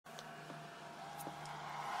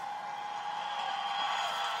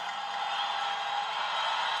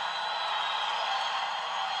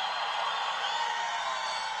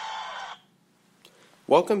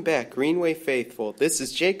Welcome back, Greenway faithful. This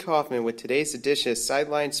is Jake Kaufman with today's edition of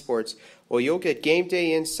Sideline Sports, where you'll get game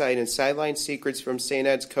day insight and sideline secrets from St.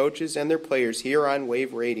 Ed's coaches and their players here on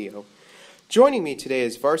Wave Radio. Joining me today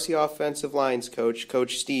is varsity offensive lines coach,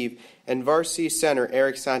 Coach Steve, and varsity center,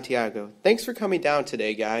 Eric Santiago. Thanks for coming down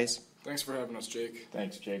today, guys. Thanks for having us, Jake.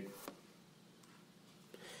 Thanks, Jake.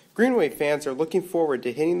 Greenway fans are looking forward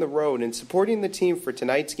to hitting the road and supporting the team for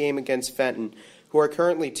tonight's game against Fenton, who are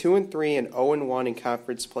currently 2-3 and 0-1 in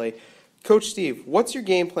conference play. Coach Steve, what's your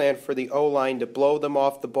game plan for the O-line to blow them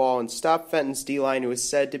off the ball and stop Fenton's D-line, who is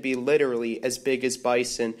said to be literally as big as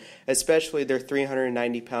Bison, especially their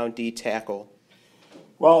 390-pound D tackle?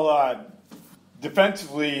 Well,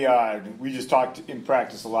 defensively, we just talked in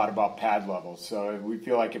practice a lot about pad level. So we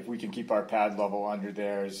feel like if we can keep our pad level under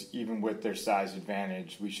theirs, even with their size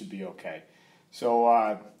advantage, we should be okay.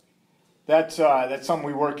 So that's something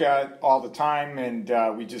we work at all the time,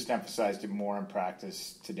 and we just emphasized it more in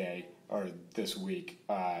practice today or this week.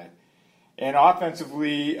 And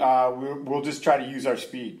offensively, we'll just try to use our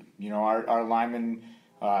speed. You know, our linemen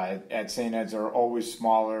at St. Ed's are always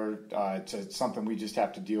smaller. It's something we just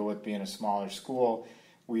have to deal with being a smaller school.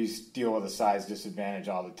 We deal with a size disadvantage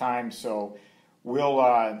all the time. So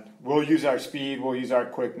we'll use our speed, we'll use our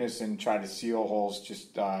quickness, and try to seal holes.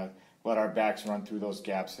 Just let our backs run through those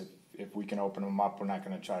gaps. If we can open them up, we're not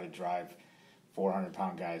going to try to drive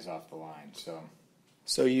 400-pound guys off the line.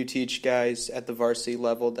 So you teach guys at the varsity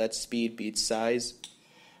level that speed beats size?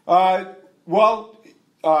 We have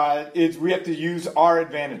to use our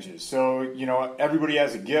advantages. So, you know, everybody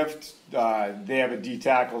has a gift. They have a D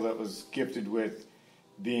tackle that was gifted with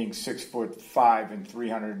being 6'5" and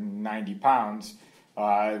 390 pounds.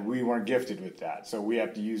 We weren't gifted with that. So we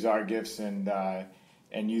have to use our gifts and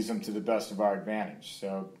use them to the best of our advantage.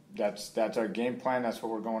 So that's our game plan. That's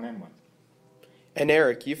what we're going in with. And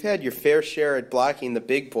Eric, you've had your fair share at blocking the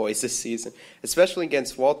big boys this season, especially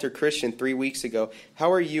against Walter Christian 3 weeks ago.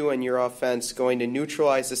 How are you and your offense going to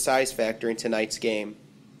neutralize the size factor in tonight's game?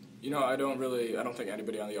 You know, I don't think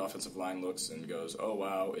anybody on the offensive line looks and goes, oh,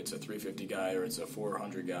 wow, it's a 350 guy or it's a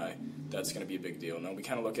 400 guy. That's going to be a big deal. No, we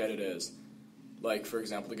kind of look at it as, like, for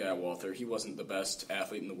example, the guy at Walter, he wasn't the best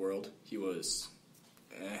athlete in the world. He was,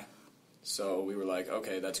 So we were like,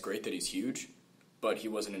 okay, that's great that he's huge, but he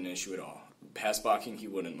wasn't an issue at all. Pass blocking, he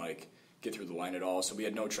wouldn't get through the line at all, so we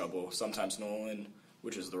had no trouble. Sometimes Nolan,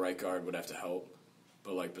 which is the right guard, would have to help,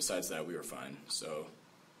 but besides that, we were fine. So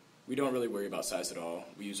we don't really worry about size at all.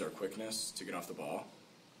 We use our quickness to get off the ball,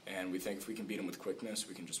 and we think if we can beat them with quickness,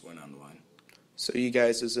 we can just win on the line. So you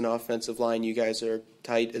guys, as an offensive line, you guys are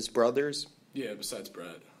tight as brothers? Yeah, besides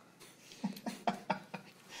Brett.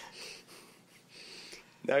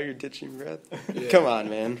 Now you're ditching Brett? Yeah. Come on,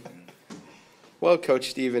 man. Well,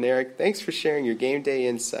 Coach Steve and Eric, thanks for sharing your game day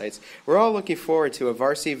insights. We're all looking forward to a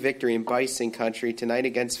varsity victory in Bison Country tonight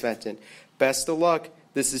against Fenton. Best of luck.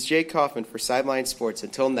 This is Jake Kaufman for Sideline Sports.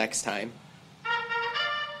 Until next time.